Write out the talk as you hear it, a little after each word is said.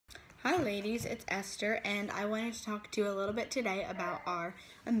Hi ladies, it's Esther, and I wanted to talk to you a little bit today about our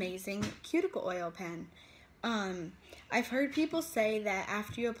amazing cuticle oil pen. I've heard people say that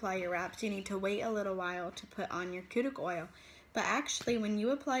after you apply your wraps, you need to wait a little while to put on your cuticle oil. But actually, when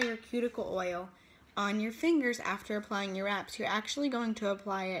you apply your cuticle oil on your fingers after applying your wraps, you're actually going to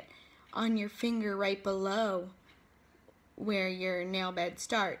apply it on your finger right below where your nail bed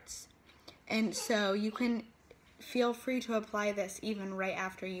starts. And so you can feel free to apply this even right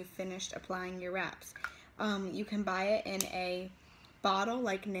after you've finished applying your wraps. You can buy it in a bottle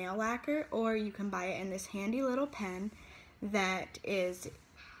like nail lacquer, or you can buy it in this handy little pen that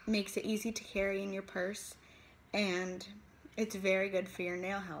makes it easy to carry in your purse, and it's very good for your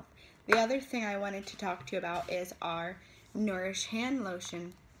nail health. The other thing I wanted to talk to you about is our Nourish Hand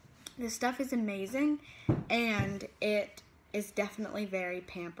Lotion. This stuff is amazing, and it is definitely very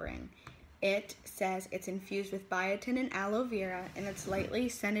pampering. It says it's infused with biotin and aloe vera, and its lightly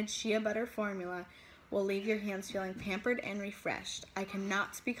scented shea butter formula will leave your hands feeling pampered and refreshed. I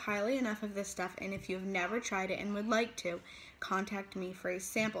cannot speak highly enough of this stuff, and if you've never tried it and would like to, contact me for a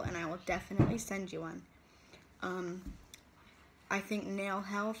sample and I will definitely send you one. I think nail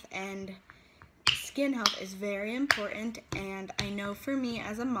health and skin health is very important, and I know for me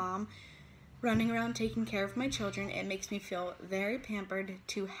as a mom, running around taking care of my children, it makes me feel very pampered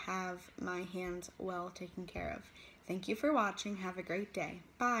to have my hands well taken care of. Thank you for watching. Have a great day.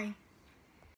 Bye.